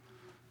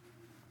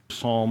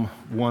Psalm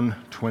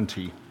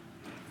 120.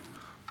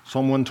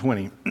 Psalm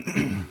 120.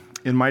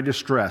 In my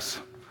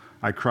distress,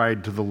 I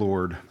cried to the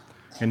Lord,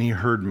 and he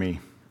heard me.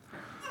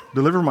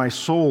 Deliver my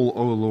soul,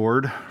 O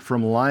Lord,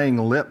 from lying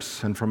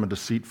lips and from a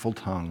deceitful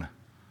tongue.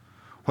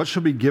 What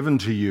shall be given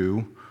to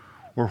you,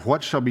 or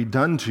what shall be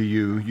done to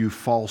you, you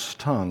false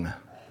tongue?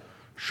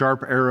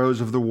 Sharp arrows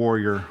of the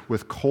warrior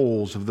with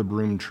coals of the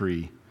broom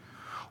tree.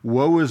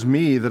 Woe is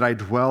me that I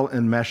dwell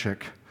in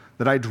Meshech,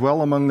 that I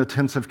dwell among the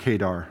tents of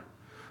Kedar.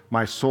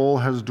 My soul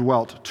has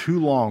dwelt too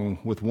long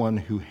with one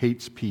who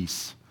hates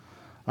peace.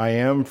 I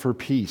am for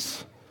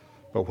peace,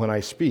 but when I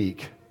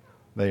speak,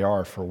 they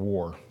are for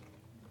war.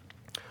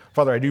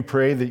 Father, I do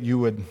pray that you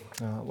would,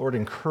 Lord,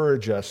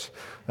 encourage us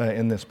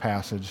in this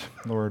passage.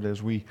 Lord,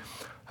 as we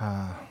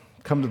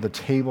come to the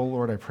table,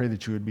 Lord, I pray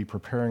that you would be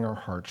preparing our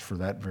hearts for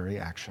that very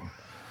action.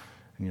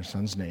 In your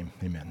Son's name,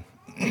 amen.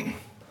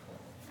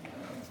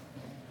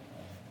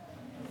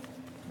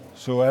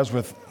 So as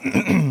with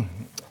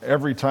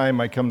every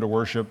time I come to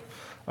worship,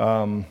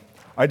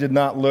 I did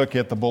not look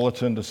at the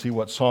bulletin to see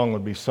what song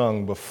would be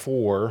sung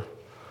before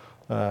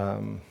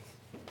I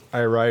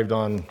arrived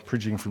on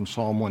preaching from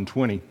Psalm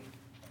 120.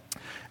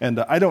 And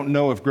I don't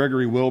know if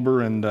Gregory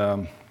Wilbur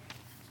and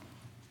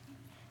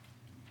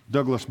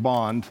Douglas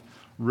Bond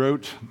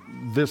wrote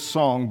this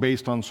song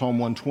based on Psalm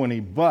 120,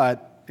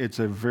 but it's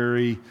a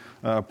very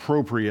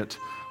appropriate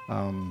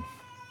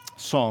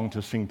song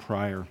to sing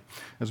prior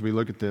as we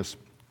look at this.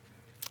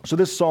 So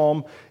this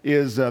psalm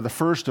is the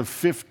first of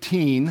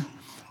 15.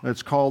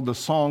 It's called the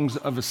Songs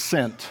of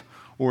Ascent,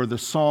 or the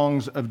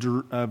Songs of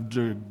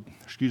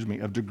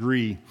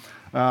Degree.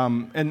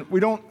 And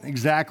we don't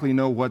exactly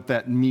know what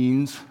that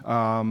means.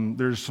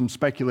 There's some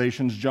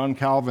speculations. John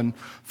Calvin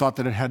thought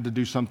that it had to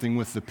do something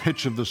with the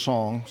pitch of the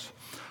songs.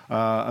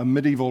 A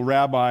medieval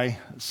rabbi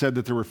said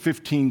that there were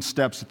 15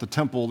 steps at the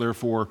temple,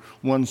 therefore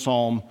one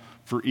psalm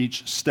for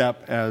each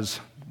step as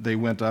they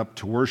went up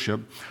to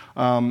worship.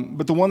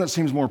 But the one that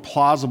seems more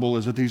plausible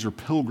is that these are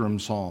pilgrim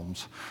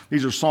psalms.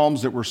 These are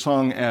psalms that were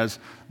sung as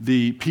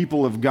the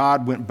people of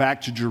God went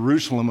back to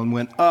Jerusalem and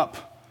went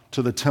up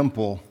to the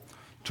temple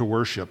to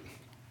worship.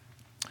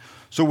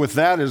 So with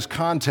that as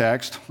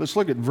context, let's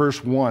look at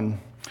verse 1.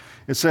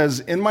 It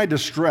says, "In my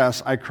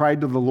distress I cried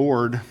to the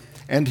Lord,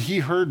 and he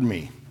heard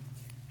me."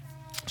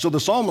 So the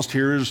psalmist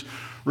here is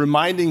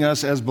reminding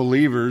us as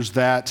believers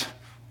that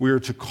we are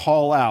to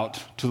call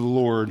out to the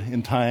Lord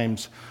in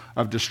times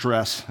of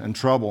distress and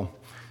trouble,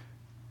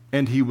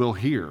 and he will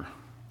hear.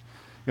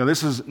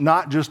 This is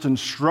not just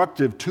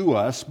instructive to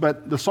us,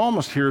 but the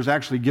psalmist here is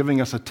actually giving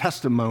us a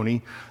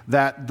testimony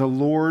that the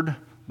Lord,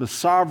 the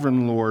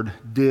sovereign Lord,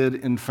 did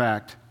in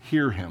fact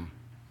hear him.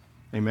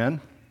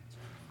 Amen?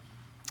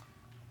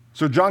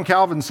 So John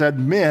Calvin said,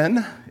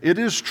 "Men, it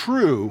is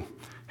true,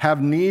 have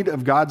need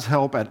of God's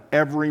help at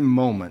every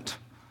moment.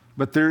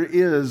 But there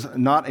is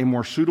not a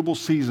more suitable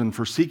season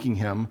for seeking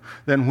him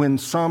than when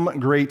some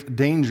great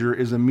danger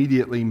is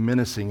immediately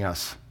menacing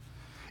us.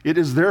 It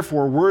is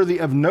therefore worthy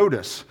of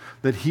notice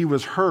that he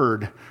was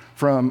heard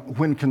from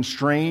when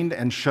constrained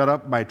and shut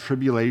up by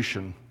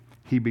tribulation.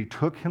 He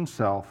betook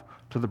himself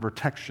to the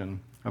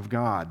protection of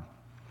God."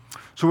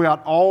 So we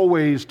ought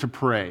always to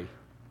pray.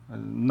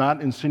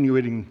 Not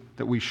insinuating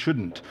that we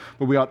shouldn't,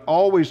 but we ought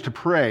always to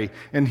pray.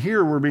 And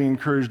here we're being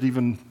encouraged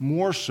even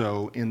more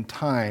so in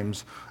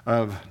times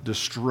of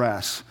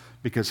distress,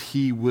 because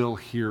he will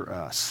hear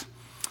us.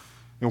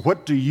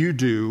 What do you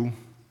do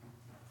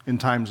in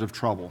times of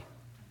trouble?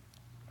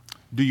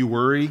 Do you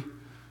worry?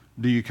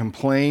 Do you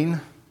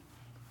complain?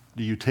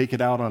 Do you take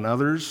it out on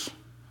others?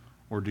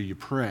 Or do you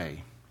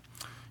pray?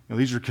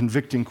 These are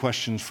convicting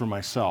questions for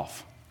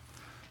myself.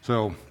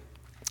 So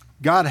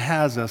God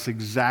has us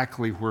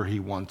exactly where he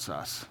wants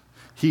us.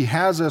 He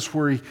has us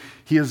where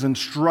he is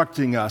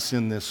instructing us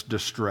in this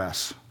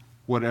distress,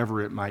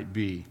 whatever it might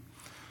be.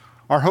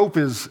 Our hope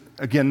is,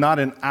 again, not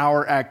in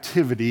our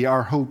activity.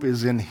 Our hope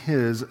is in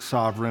his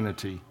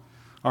sovereignty.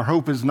 Our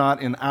hope is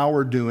not in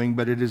our doing,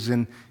 but it is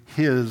in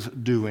his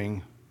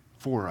doing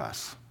for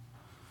us.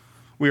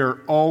 We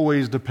are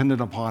always dependent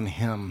upon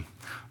him,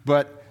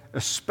 but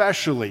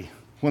especially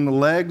when the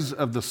legs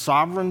of the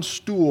sovereign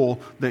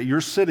stool that you're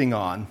sitting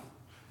on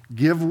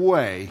give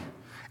way,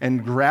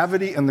 and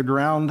gravity and the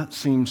ground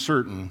seem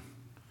certain,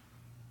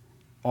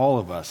 all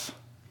of us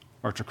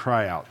are to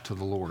cry out to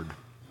the Lord.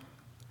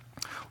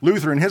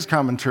 Luther, in his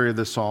commentary of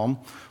this psalm,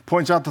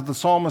 points out that the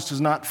psalmist is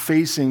not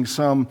facing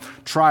some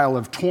trial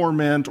of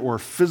torment or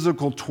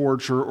physical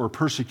torture or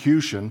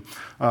persecution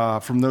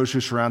from those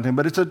who surround him,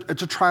 but it's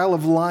a trial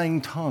of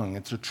lying tongue.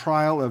 It's a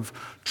trial of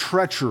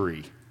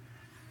treachery.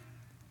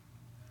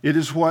 It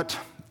is what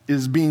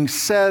is being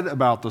said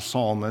about the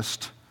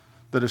psalmist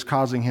that is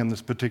causing him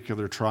this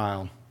particular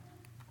trial.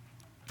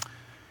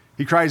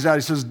 He cries out,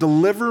 he says,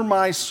 "Deliver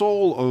my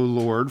soul, O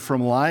Lord,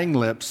 from lying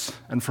lips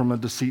and from a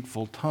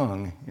deceitful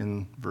tongue,"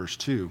 in verse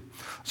 2.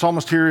 The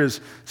psalmist here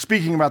is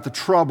speaking about the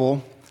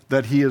trouble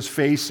that he is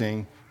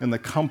facing in the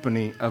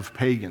company of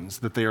pagans,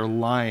 that they are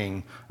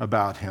lying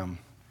about him.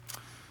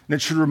 And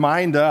it should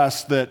remind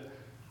us that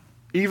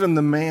Even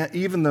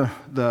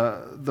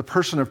the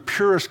person of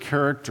purest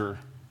character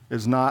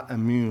is not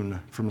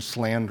immune from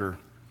slander.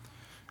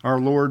 Our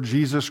Lord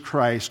Jesus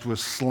Christ was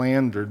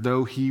slandered,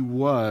 though he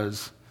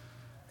was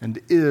and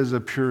is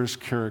of purest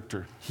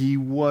character. He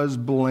was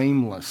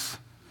blameless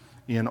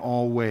in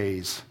all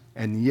ways,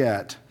 and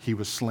yet he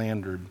was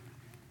slandered.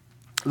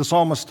 The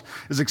psalmist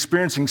is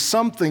experiencing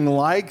something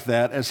like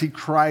that as he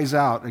cries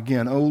out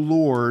again, "O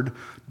Lord,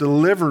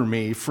 deliver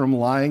me from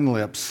lying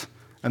lips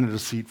and a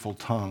deceitful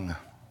tongue."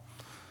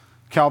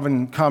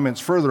 Calvin comments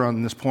further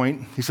on this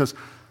point. He says,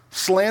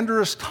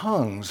 "Slanderous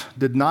tongues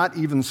did not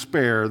even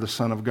spare the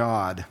Son of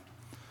God,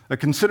 a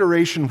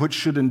consideration which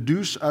should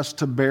induce us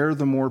to bear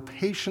the more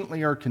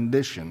patiently our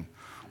condition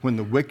when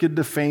the wicked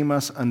defame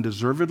us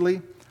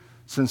undeservedly,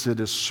 since it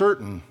is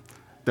certain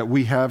that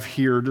we have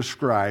here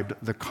described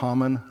the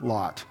common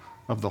lot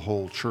of the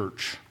whole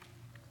church."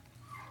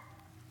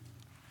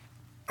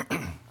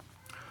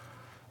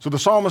 So the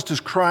psalmist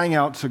is crying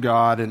out to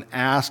God and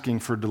asking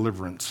for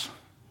deliverance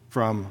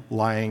from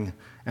lying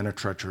and a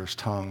treacherous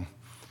tongue.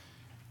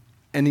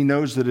 And he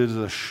knows that it is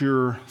a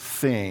sure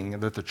thing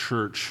that the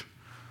church,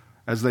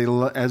 as they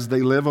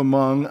live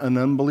among an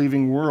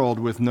unbelieving world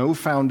with no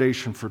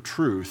foundation for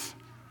truth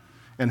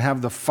and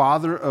have the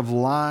father of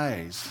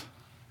lies,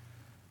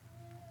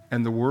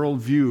 and the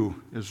worldview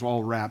is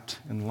all wrapped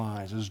in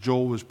lies. As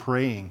Joel was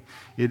praying,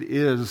 it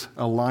is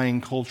a lying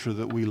culture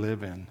that we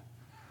live in.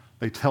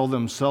 They tell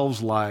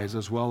themselves lies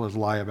as well as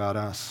lie about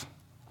us.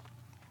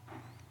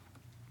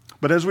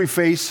 But as we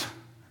face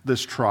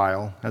this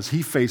trial, as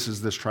he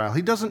faces this trial,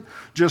 he doesn't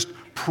just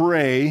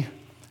pray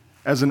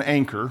as an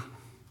anchor.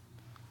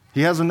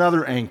 He has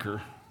another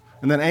anchor,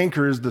 and that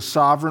anchor is the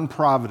sovereign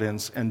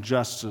providence and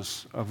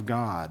justice of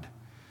God.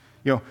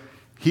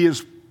 He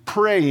is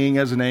praying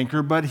as an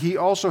anchor, but he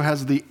also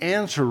has the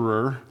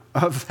answerer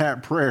of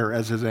that prayer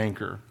as his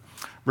anchor.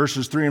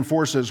 Verses 3 and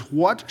 4 says,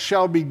 "What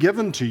shall be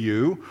given to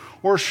you,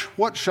 or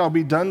what shall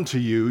be done to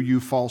you, you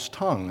false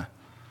tongue?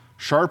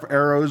 Sharp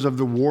arrows of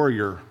the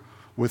warrior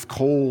with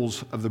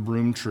coals of the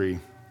broom tree."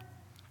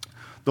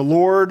 The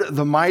Lord,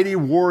 the mighty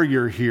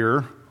warrior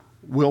here,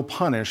 will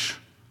punish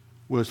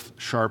with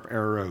sharp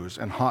arrows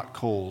and hot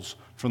coals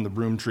from the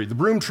broom tree. The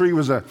broom tree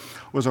was a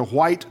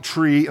white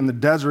tree in the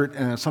desert,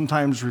 and it's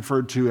sometimes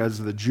referred to as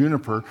the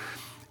juniper,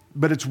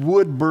 but its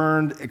wood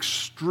burned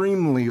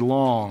extremely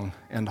long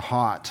and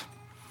hot.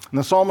 And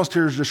the psalmist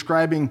here is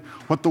describing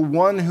what the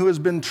one who has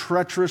been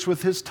treacherous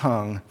with his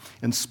tongue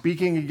and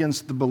speaking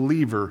against the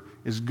believer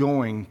is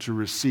going to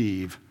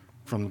receive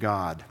from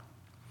God.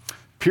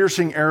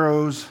 Piercing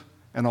arrows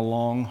and a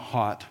long,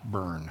 hot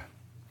burn.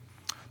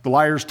 The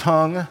liar's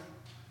tongue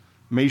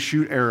may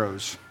shoot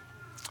arrows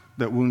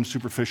that wound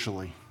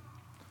superficially.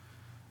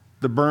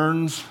 The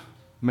burns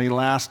may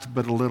last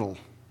but a little,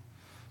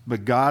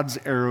 but God's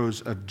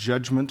arrows of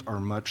judgment are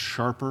much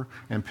sharper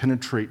and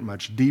penetrate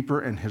much deeper,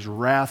 and his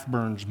wrath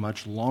burns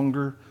much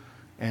longer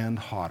and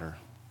hotter.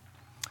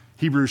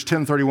 Hebrews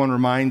 10:31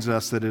 reminds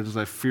us that it is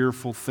a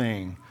fearful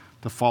thing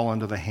to fall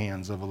into the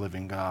hands of a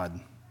living God.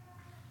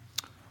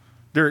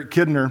 Derek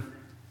Kidner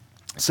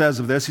says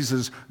of this, he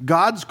says,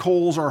 "God's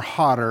coals are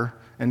hotter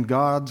and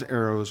God's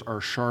arrows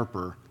are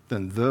sharper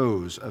than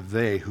those of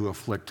they who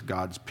afflict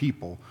God's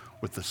people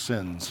with the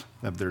sins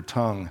of their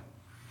tongue.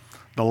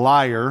 The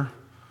liar,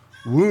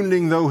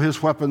 wounding though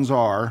his weapons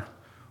are,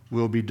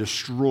 will be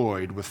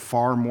destroyed with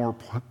far more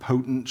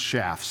potent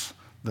shafts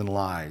than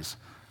lies.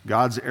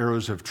 God's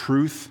arrows of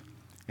truth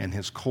and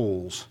his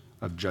coals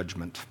of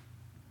judgment."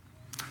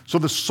 So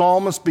the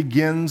psalmist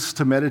begins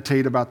to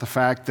meditate about the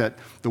fact that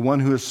the one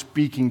who is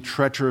speaking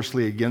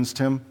treacherously against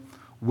him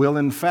will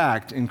in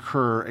fact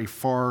incur a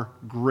far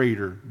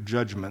greater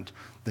judgment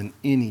than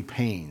any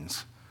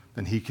pains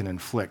than he can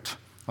inflict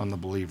on the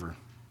believer.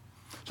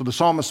 So the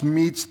psalmist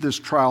meets this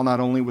trial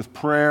not only with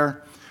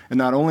prayer and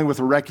not only with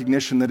a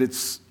recognition that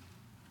it's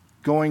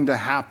going to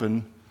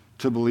happen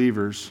to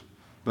believers,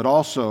 but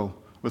also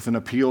with an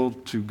appeal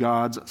to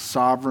God's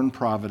sovereign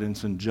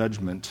providence and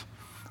judgment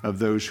of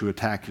those who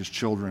attack his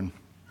children.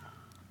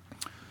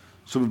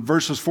 So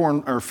verses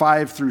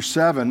 5 through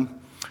 7,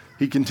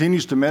 he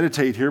continues to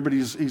meditate here, but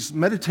he's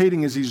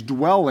meditating as he's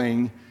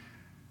dwelling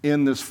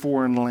in this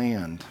foreign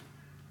land.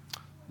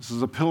 This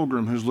is a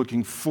pilgrim who's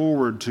looking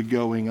forward to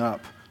going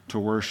up to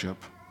worship.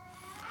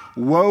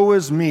 "Woe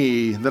is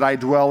me that I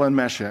dwell in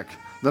Meshech,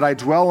 that I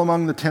dwell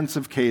among the tents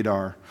of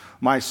Kedar.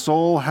 My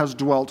soul has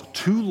dwelt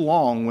too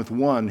long with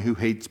one who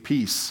hates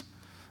peace.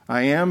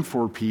 I am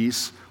for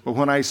peace, but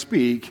when I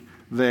speak,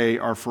 they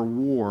are for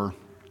war."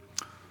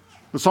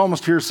 The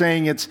psalmist here is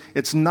saying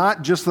it's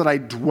not just that I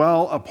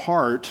dwell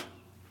apart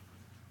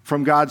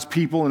from God's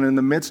people and in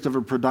the midst of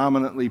a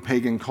predominantly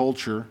pagan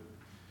culture.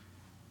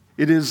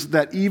 It is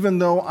that even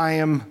though I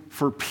am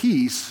for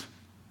peace,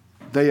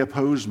 they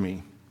oppose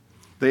me.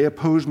 They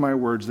oppose my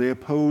words. They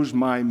oppose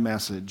my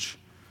message.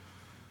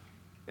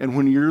 And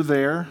when you're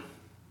there,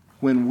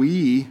 when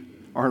we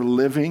are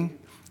living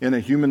in a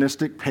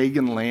humanistic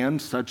pagan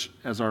land such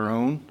as our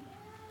own,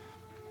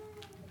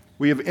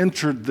 we have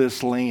entered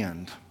this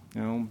land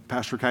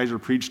Pastor Kaiser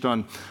preached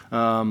on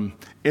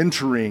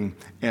entering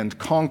and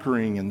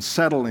conquering and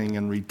settling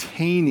and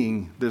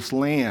retaining this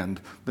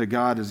land that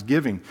God is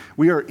giving.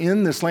 We are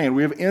in this land.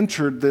 We have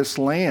entered this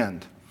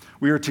land.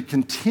 We are to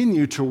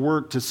continue to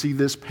work to see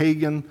this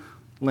pagan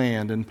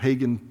land and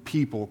pagan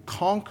people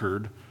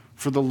conquered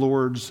for the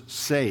Lord's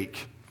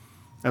sake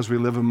as we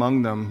live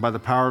among them by the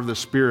power of the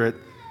Spirit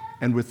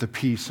and with the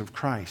peace of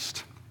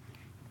Christ.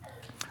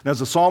 And as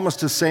the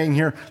psalmist is saying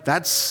here,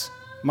 that's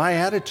my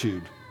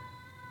attitude.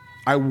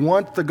 I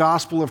want the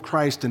gospel of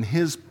Christ and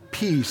his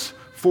peace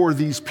for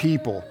these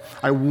people.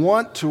 I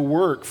want to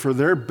work for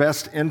their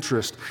best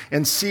interest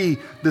and see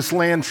this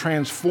land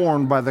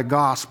transformed by the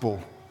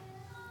gospel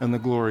and the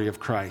glory of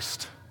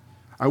Christ.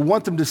 I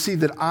want them to see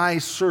that I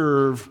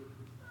serve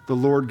the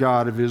Lord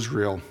God of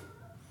Israel,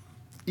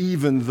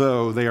 even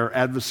though they are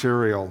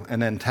adversarial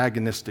and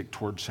antagonistic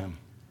towards him.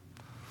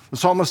 The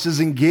psalmist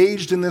is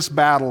engaged in this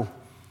battle,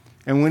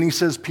 and when he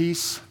says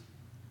peace,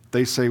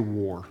 they say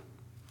war.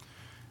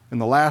 And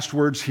the last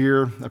words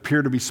here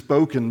appear to be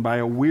spoken by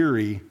a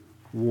weary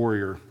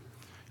warrior.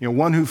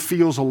 One who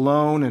feels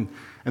alone,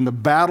 and the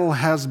battle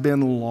has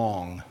been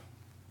long.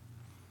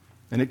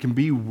 And it can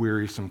be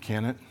wearisome,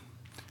 can it?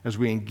 As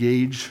we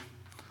engage,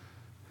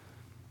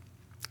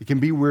 it can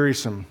be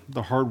wearisome,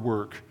 the hard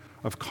work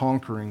of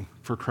conquering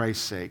for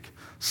Christ's sake,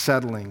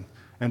 settling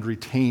and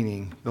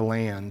retaining the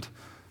land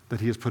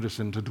that he has put us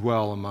in to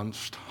dwell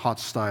amongst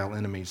hostile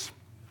enemies.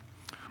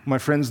 My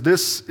friends,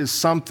 this is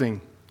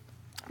something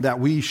that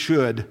we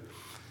should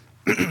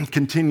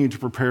continue to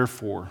prepare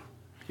for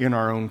in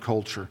our own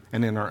culture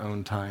and in our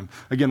own time.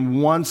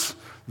 Again, once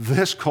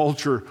this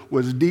culture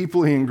was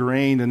deeply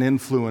ingrained and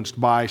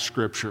influenced by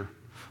Scripture,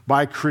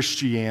 by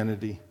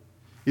Christianity,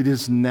 it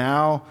is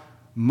now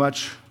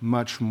much,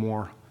 much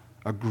more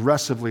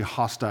aggressively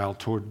hostile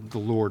toward the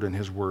Lord and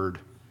his word.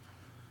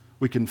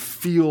 We can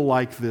feel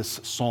like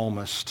this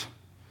psalmist.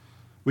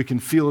 We can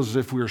feel as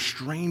if we are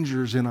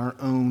strangers in our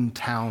own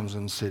towns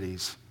and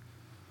cities.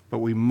 But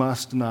we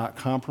must not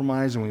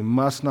compromise, and we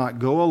must not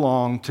go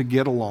along to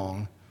get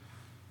along,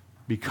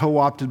 be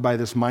co-opted by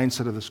this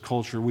mindset of this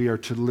culture. We are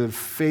to live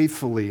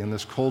faithfully in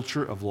this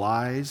culture of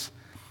lies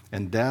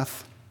and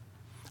death.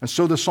 And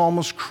so the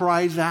psalmist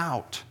cries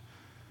out,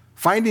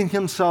 finding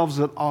himself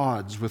at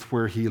odds with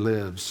where he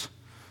lives,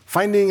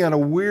 finding a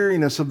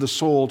weariness of the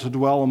soul to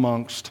dwell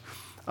amongst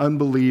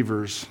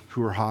unbelievers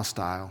who are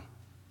hostile.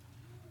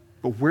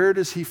 But where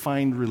does he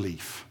find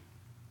relief?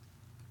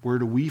 Where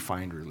do we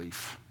find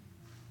relief?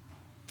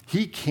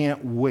 He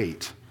can't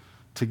wait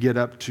to get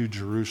up to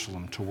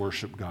Jerusalem to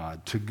worship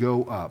God, to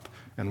go up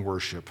and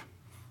worship.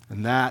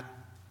 And that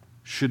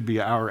should be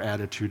our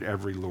attitude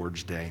every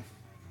Lord's Day.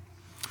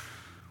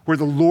 Where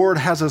the Lord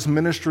has us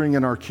ministering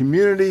in our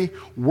community,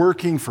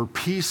 working for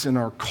peace in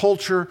our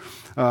culture,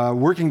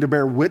 working to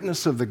bear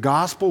witness of the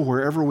gospel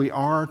wherever we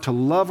are, to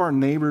love our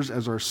neighbors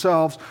as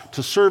ourselves,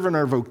 to serve in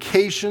our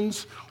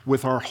vocations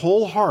with our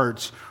whole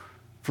hearts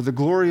for the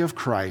glory of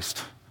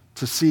Christ,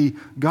 to see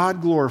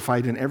God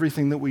glorified in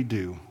everything that we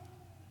do,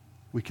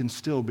 we can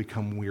still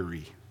become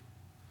weary.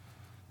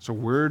 So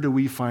where do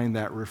we find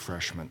that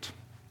refreshment?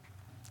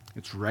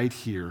 It's right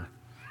here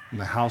in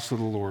the house of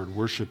the Lord,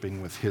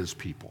 worshiping with his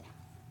people.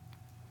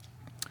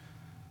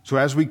 So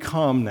as we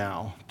come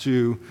now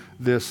to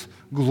this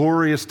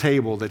glorious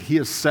table that he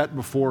has set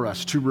before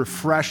us to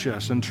refresh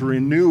us and to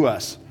renew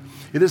us,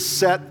 it is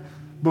set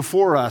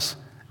before us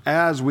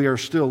as we are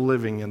still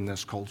living in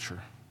this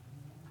culture.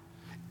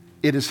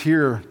 It is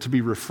here to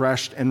be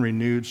refreshed and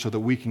renewed so that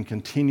we can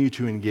continue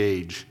to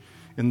engage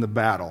in the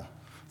battle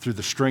through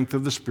the strength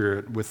of the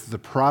Spirit with the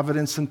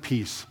providence and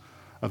peace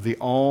of the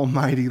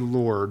Almighty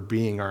Lord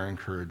being our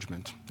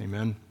encouragement.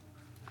 Amen.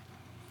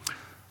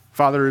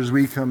 Father, as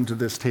we come to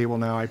this table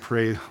now, I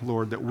pray,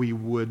 Lord, that we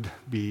would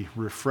be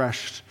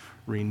refreshed,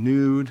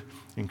 renewed,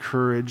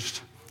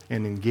 encouraged,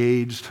 and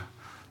engaged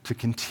to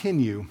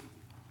continue,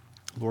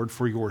 Lord,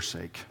 for your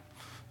sake.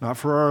 Not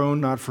for our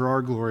own, not for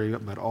our glory,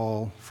 but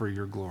all for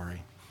your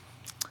glory.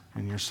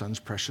 In your Son's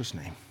precious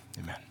name,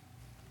 amen.